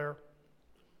still there.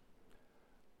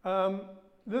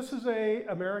 This is an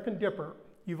American dipper.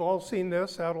 You've all seen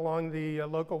this out along the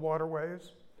local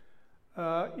waterways.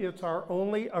 It's our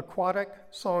only aquatic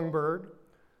songbird.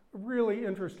 A really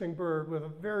interesting bird with a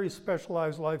very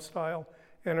specialized lifestyle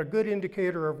and a good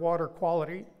indicator of water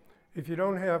quality. If you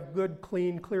don't have good,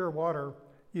 clean, clear water,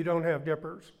 you don't have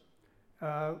dippers.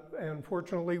 And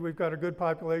fortunately, we've got a good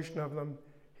population of them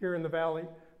here in the valley.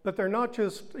 But they're not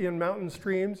just in mountain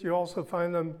streams, you also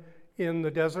find them in the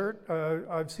desert.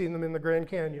 I've seen them in the Grand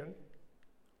Canyon.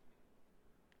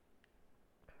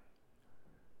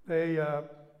 They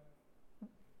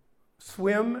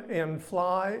swim and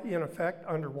fly, in effect,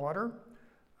 underwater.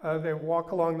 They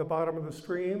walk along the bottom of the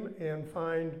stream and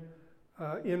find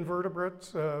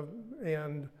invertebrates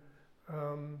and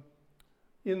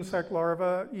insect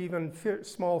larvae, even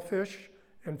small fish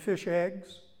and fish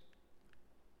eggs.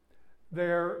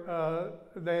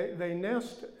 They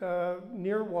nest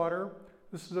near water.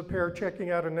 This is a pair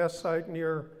checking out a nest site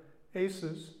near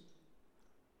Aces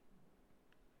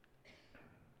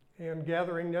and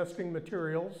gathering nesting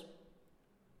materials.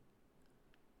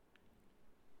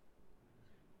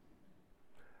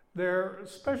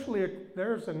 There's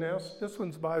a nest. This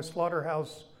one's by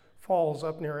Slaughterhouse Falls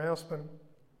up near Aspen.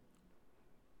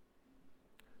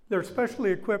 They're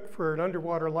specially equipped for an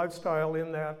underwater lifestyle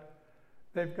in that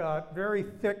they've got very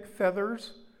thick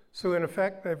feathers, so in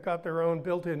effect they've got their own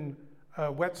built-in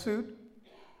wetsuit.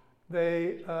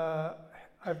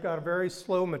 I've got a very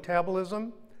slow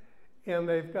metabolism, and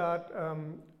they've got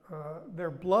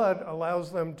their blood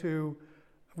allows them to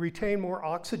retain more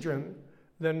oxygen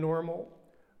than normal.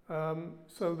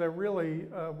 So they're really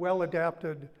well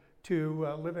adapted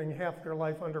to living half their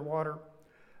life underwater.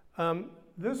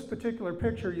 This particular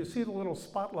picture, you see the little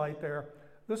spotlight there.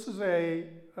 This is a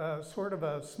sort of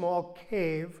a small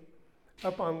cave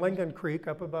up on Lincoln Creek,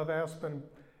 up above Aspen,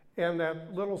 and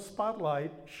that little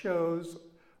spotlight shows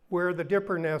where the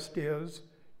dipper nest is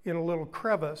in a little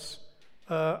crevice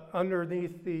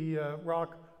underneath the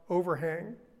rock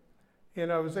overhang.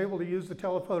 And I was able to use the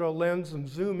telephoto lens and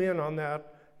zoom in on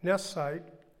that nest site,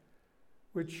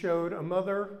 which showed a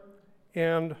mother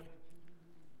and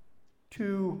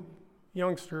two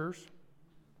youngsters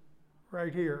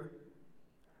right here.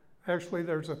 Actually,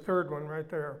 there's a third one right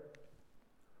there.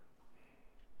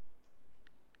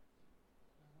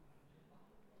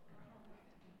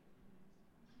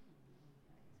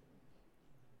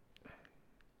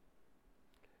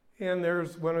 And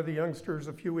there's one of the youngsters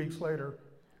a few weeks later.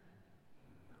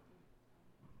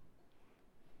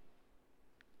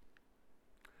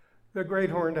 The great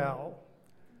horned owl,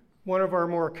 one of our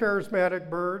more charismatic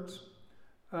birds.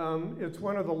 It's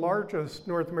one of the largest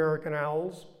North American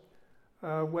owls.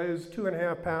 Weighs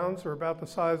 2.5 pounds, or about the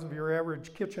size of your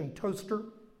average kitchen toaster.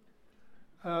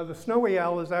 The snowy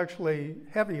owl is actually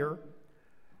heavier.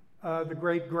 The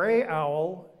great gray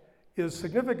owl is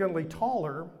significantly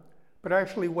taller, but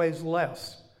actually weighs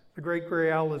less. The great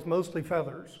gray owl is mostly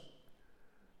feathers.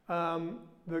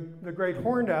 The great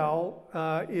horned owl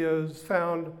is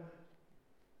found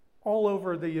all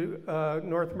over the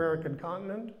North American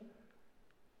continent.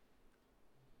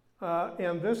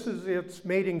 And this is its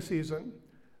mating season.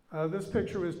 This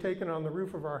picture was taken on the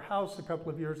roof of our house a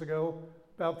couple of years ago.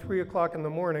 About 3 o'clock in the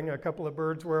morning, a couple of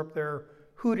birds were up there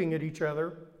hooting at each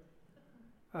other.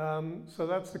 So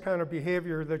that's the kind of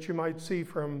behavior that you might see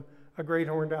from a great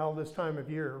horned owl this time of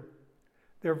year.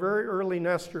 They're very early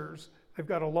nesters. They've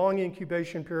got a long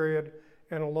incubation period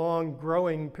and a long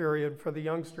growing period for the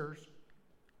youngsters.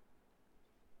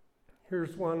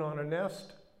 Here's one on a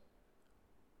nest.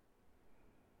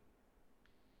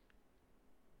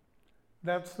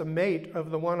 That's the mate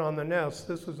of the one on the nest.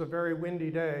 This was a very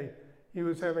windy day. He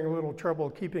was having a little trouble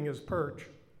keeping his perch.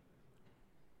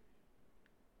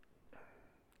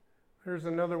 There's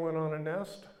another one on a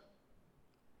nest.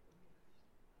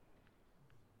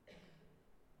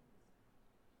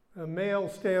 The male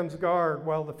stands guard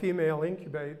while the female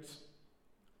incubates,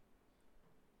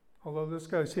 although this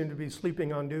guy seemed to be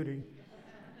sleeping on duty.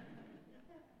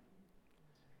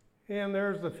 And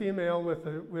there's the female with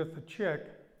the chick.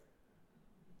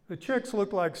 The chicks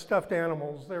look like stuffed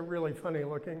animals. They're really funny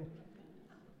looking.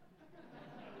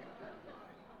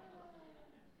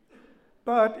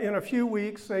 But in a few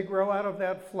weeks, they grow out of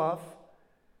that fluff.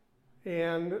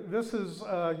 And this is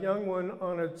a young one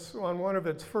on one of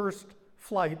its first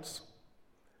flights.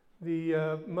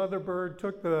 The mother bird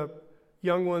took the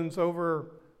young ones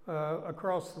over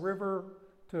across the river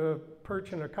to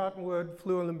perch in a cottonwood,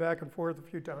 flew them back and forth a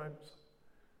few times.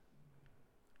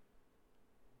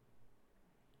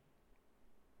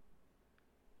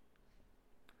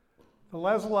 The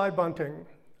lazuli bunting,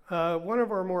 one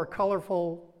of our more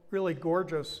colorful, really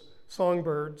gorgeous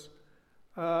songbirds.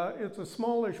 It's a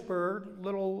smallish bird,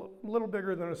 little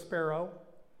bigger than a sparrow.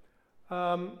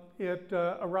 It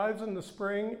arrives in the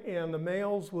spring, and the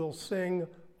males will sing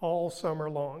all summer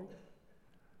long.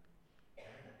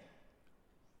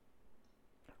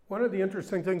 One of the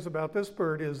interesting things about this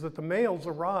bird is that the males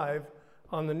arrive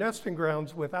on the nesting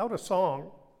grounds without a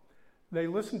song. They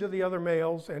listen to the other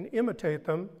males and imitate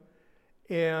them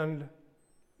and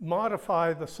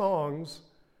modify the songs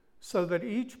so that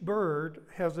each bird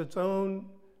has its own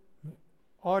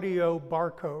audio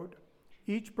barcode.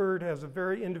 Each bird has a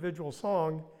very individual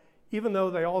song, even though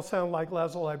they all sound like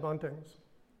lazuli buntings.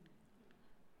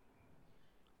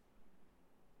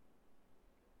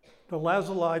 The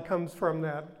lazuli comes from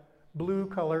that blue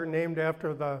color named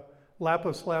after the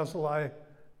lapis lazuli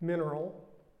mineral.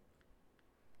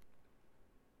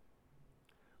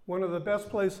 One of the best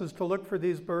places to look for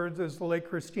these birds is the Lake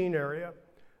Christine area.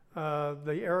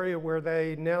 The area where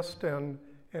they nest and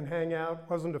hang out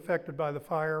wasn't affected by the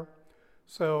fire.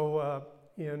 So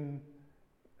in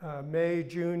May,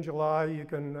 June, July, you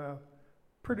can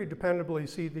pretty dependably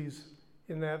see these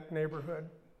in that neighborhood.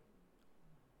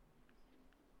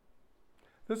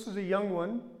 This is a young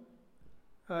one.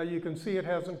 You can see it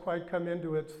hasn't quite come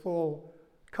into its full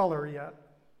color yet.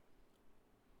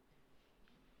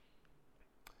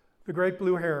 The great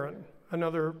blue heron,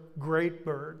 another great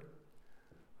bird.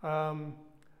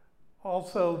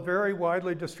 Also very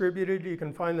widely distributed. You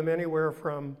can find them anywhere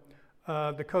from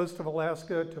the coast of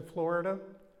Alaska to Florida.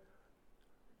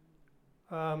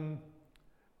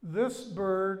 This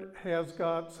bird has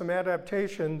got some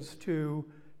adaptations to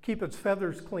keep its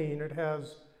feathers clean. It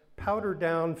has powder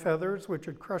down feathers, which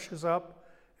it crushes up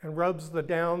and rubs the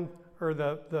down or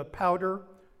the powder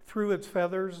through its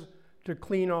feathers to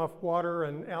clean off water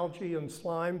and algae and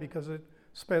slime, because it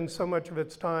spends so much of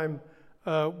its time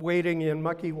wading in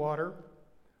mucky water.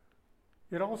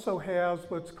 It also has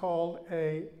what's called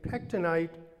a pectinite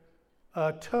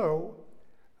toe.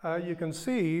 You can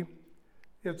see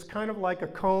it's kind of like a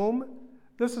comb.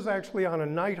 This is actually on a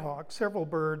nighthawk. Several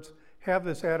birds have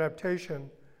this adaptation,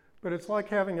 but it's like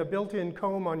having a built-in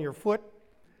comb on your foot,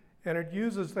 and it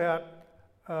uses that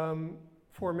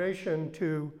formation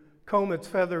to comb its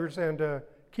feathers and to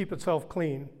keep itself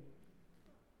clean.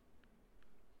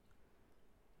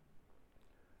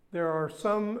 There are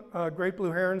some great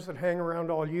blue herons that hang around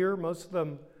all year. Most of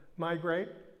them migrate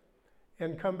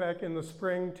and come back in the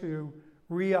spring to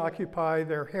reoccupy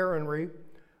their heronry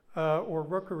or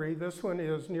rookery. This one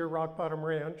is near Rock Bottom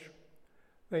Ranch.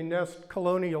 They nest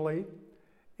colonially,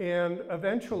 and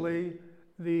eventually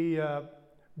the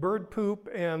bird poop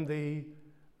and the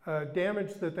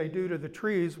damage that they do to the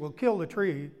trees will kill the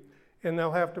tree, and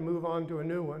they'll have to move on to a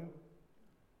new one.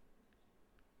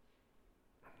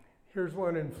 Here's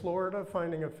one in Florida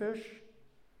finding a fish.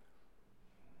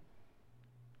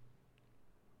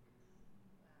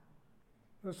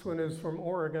 This one is from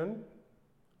Oregon.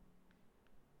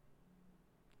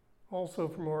 Also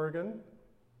from Oregon.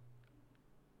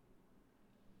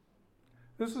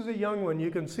 This is a young one. You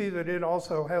can see that it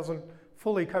also hasn't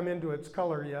fully come into its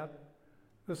color yet.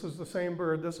 This is the same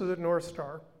bird. This is a North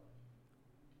Star.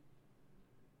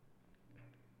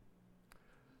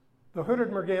 The hooded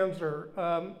merganser,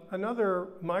 another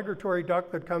migratory duck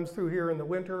that comes through here in the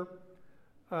winter,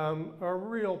 a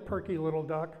real perky little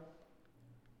duck.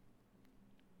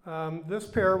 This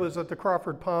pair was at the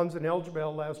Crawford Ponds in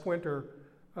Elgibel last winter.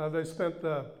 They spent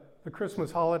the Christmas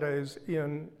holidays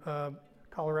in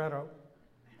Colorado.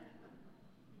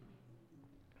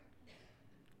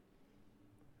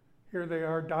 Here they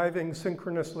are diving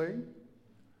synchronously.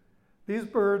 These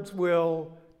birds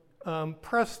will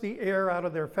press the air out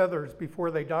of their feathers before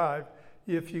they dive.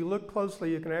 If you look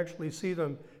closely, you can actually see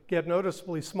them get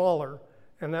noticeably smaller,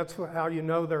 and that's how you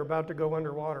know they're about to go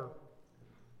underwater.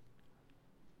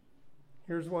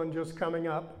 Here's one just coming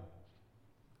up.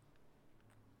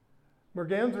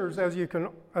 Mergansers, as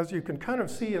you can kind of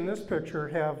see in this picture,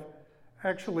 have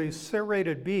actually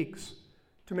serrated beaks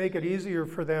to make it easier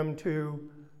for them to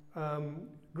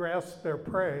grasp their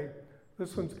prey.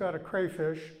 This one's got a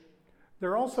crayfish.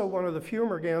 They're also one of the few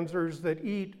mergansers that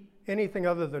eat anything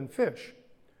other than fish.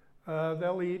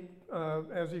 They'll eat,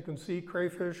 as you can see,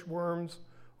 crayfish, worms,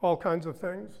 all kinds of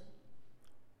things.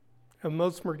 And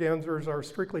most mergansers are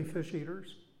strictly fish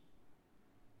eaters.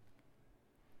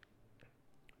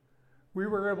 We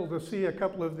were able to see a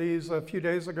couple of these a few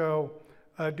days ago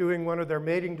doing one of their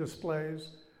mating displays.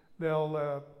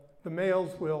 The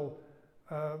males will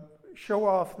show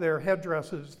off their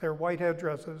headdresses, their white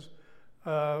headdresses,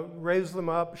 raise them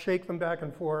up, shake them back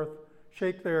and forth,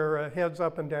 shake their heads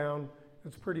up and down.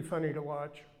 It's pretty funny to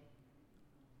watch.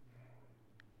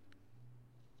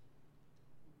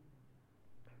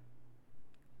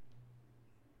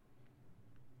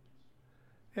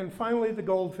 And finally, the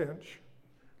goldfinch.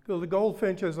 So the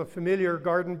goldfinch is a familiar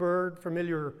garden bird,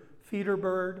 familiar feeder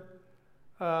bird,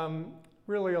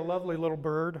 really a lovely little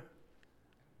bird,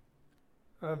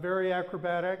 very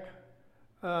acrobatic.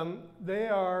 They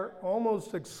are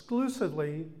almost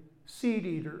exclusively seed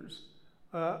eaters,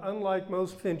 unlike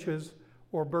most finches,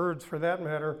 or birds for that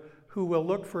matter, who will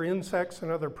look for insects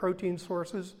and other protein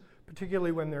sources,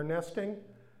 particularly when they're nesting.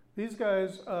 These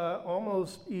guys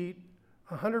almost eat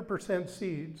 100%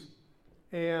 seeds.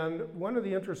 And one of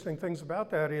the interesting things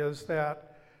about that is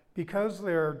that because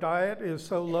their diet is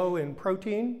so low in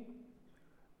protein,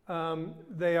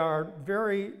 they have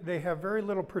very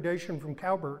little predation from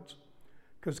cowbirds,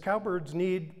 because cowbirds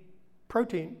need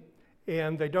protein,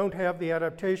 and they don't have the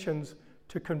adaptations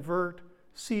to convert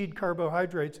seed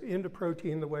carbohydrates into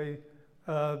protein the way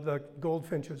the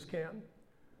goldfinches can.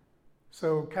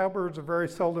 So cowbirds are very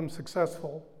seldom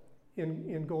successful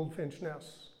in goldfinch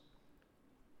nests.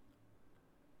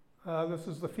 This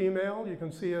is the female. You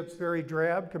can see it's very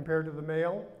drab compared to the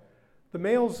male. The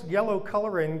male's yellow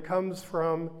coloring comes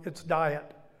from its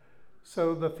diet.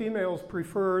 So the females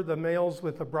prefer the males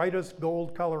with the brightest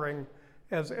gold coloring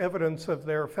as evidence of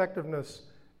their effectiveness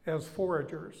as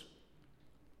foragers.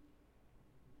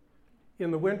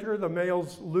 In the winter, the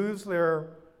males lose their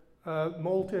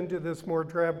molt into this more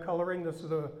drab coloring. This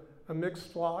is a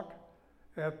mixed flock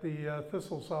at the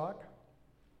thistle sock.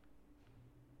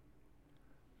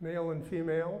 Male and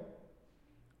female.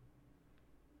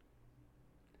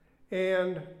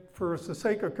 And for the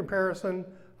sake of comparison,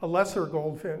 a lesser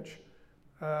goldfinch,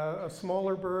 a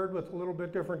smaller bird with a little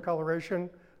bit different coloration,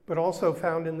 but also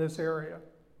found in this area.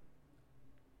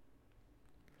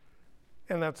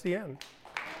 And that's the end.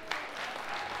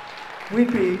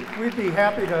 We'd be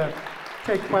happy to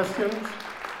take questions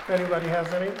if anybody has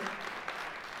any. We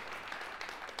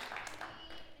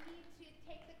need to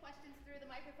take the questions through the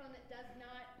microphone that does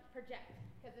not project,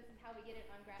 because this is how we get it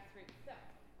on Grassroots. So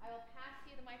I will pass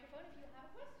you the microphone if you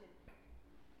have a question.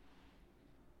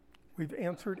 We've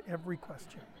answered every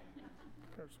question.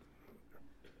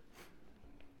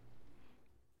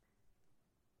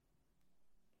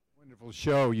 Wonderful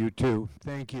show, you two.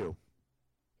 Thank you.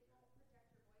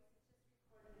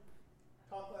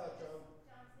 Talk loud, John.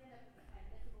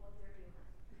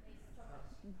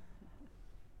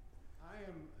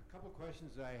 A couple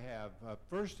questions I have.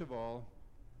 First of all,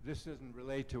 this doesn't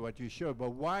relate to what you showed, but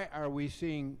why are we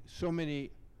seeing so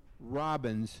many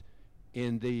robins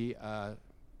in the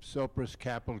Cypress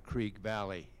Capitol Creek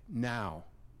Valley now?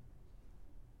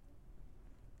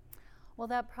 Well,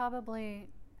 that probably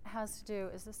has to do,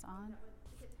 is this on?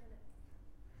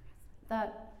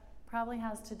 That probably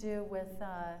has to do with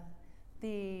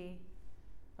the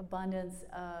abundance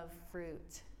of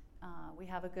fruit. We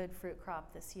have a good fruit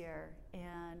crop this year,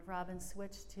 and robins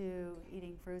switch to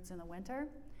eating fruits in the winter.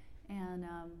 And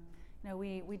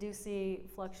we do see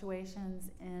fluctuations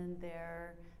in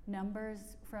their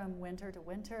numbers from winter to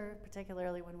winter,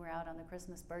 particularly when we're out on the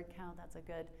Christmas bird count. That's a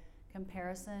good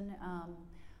comparison.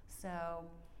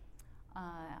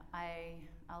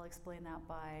 I'll explain that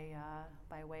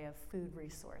by way of food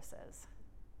resources.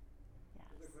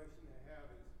 Yes. The question I have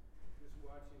is just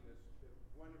watching the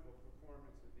wonderful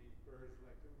performance of these birds,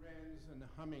 like the wrens and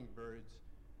the hummingbirds.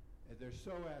 They're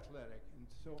so athletic and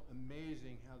so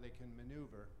amazing how they can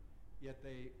maneuver, yet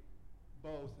they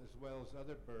both, as well as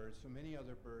other birds, so many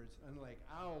other birds, unlike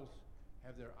owls,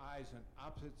 have their eyes on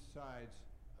opposite sides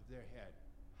of their head.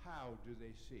 How do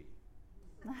they see?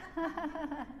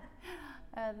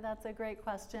 That's a great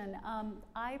question.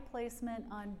 Eye placement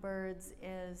on birds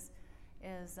is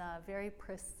very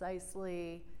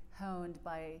precisely honed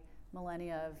by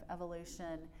millennia of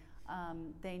evolution.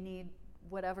 They need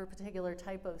whatever particular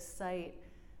type of sight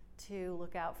to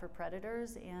look out for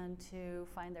predators and to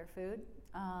find their food.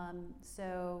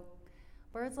 So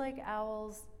birds like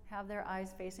owls have their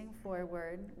eyes facing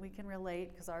forward. We can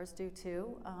relate because ours do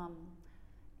too.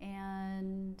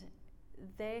 And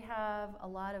they have a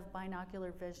lot of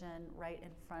binocular vision right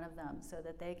in front of them so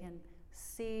that they can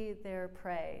see their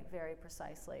prey very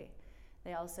precisely.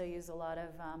 They also use a lot of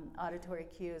auditory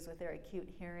cues with their acute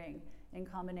hearing in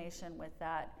combination with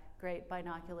that great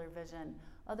binocular vision.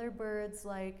 Other birds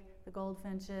like the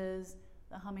goldfinches,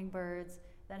 the hummingbirds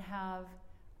that have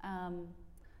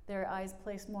their eyes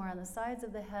placed more on the sides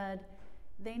of the head,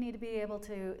 they need to be able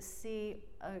to see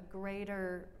a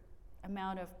greater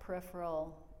amount of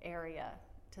peripheral area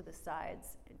to the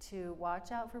sides to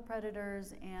watch out for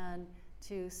predators and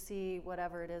to see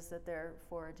whatever it is that they're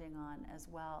foraging on as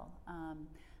well.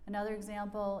 Another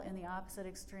example in the opposite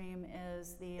extreme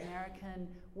is the American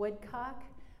woodcock.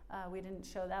 We didn't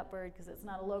show that bird because it's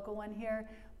not a local one here,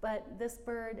 but this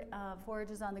bird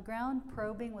forages on the ground,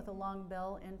 probing with a long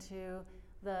bill into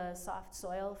the soft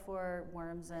soil for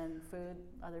worms and food,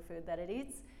 other food that it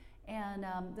eats. And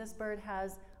this bird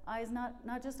has eyes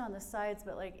not just on the sides,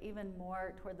 but like even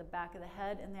more toward the back of the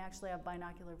head, and they actually have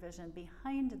binocular vision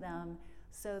behind them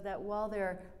so that while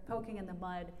they're poking in the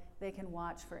mud, they can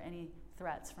watch for any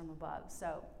threats from above.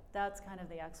 So that's kind of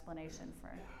the explanation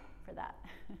for that.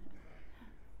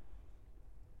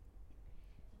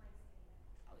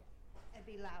 And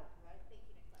be loud, right? Thank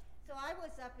you, Nicola. So I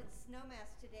was up in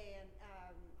Snowmass today and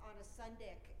on a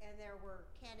sundick, and there were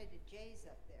Canada jays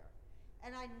up there.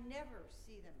 And I never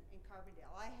see them in Carbondale.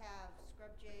 I have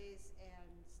scrub jays and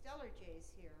stellar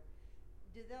jays here.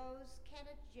 Do those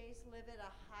Canada jays live at a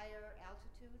higher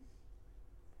altitude?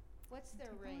 What's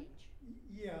their range?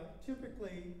 Yeah,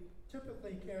 typically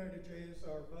Canada jays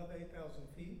are above 8,000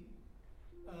 feet.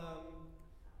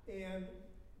 And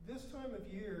this time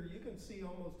of year, you can see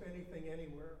almost anything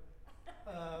anywhere.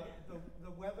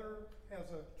 The weather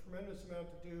has a tremendous amount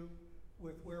to do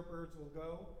with where birds will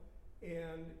go.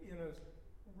 And in a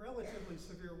relatively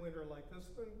severe winter like this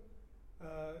one,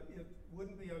 it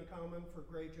wouldn't be uncommon for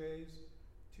gray jays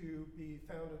to be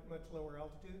found at much lower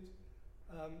altitudes.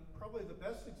 Probably the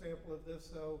best example of this,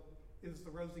 though, is the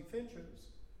rosy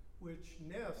finches, which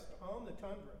nest on the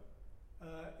tundra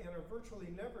and are virtually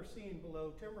never seen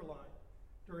below timberline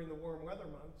during the warm weather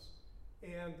months.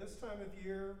 And this time of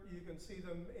year, you can see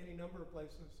them any number of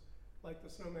places, like the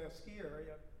Snowmass ski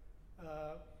area.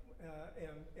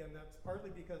 And that's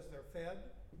partly because they're fed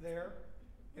there,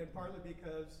 and partly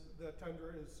because the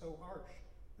tundra is so harsh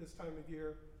this time of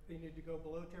year, they need to go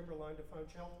below timberline to find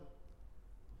shelter.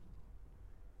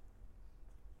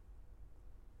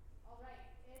 All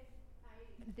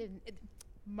right.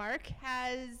 Mark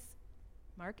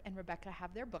and Rebecca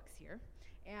have their books here,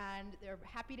 and they're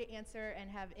happy to answer and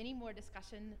have any more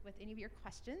discussion with any of your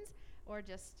questions or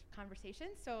just conversation.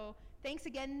 So thanks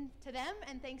again to them,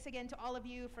 and thanks again to all of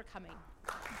you for coming.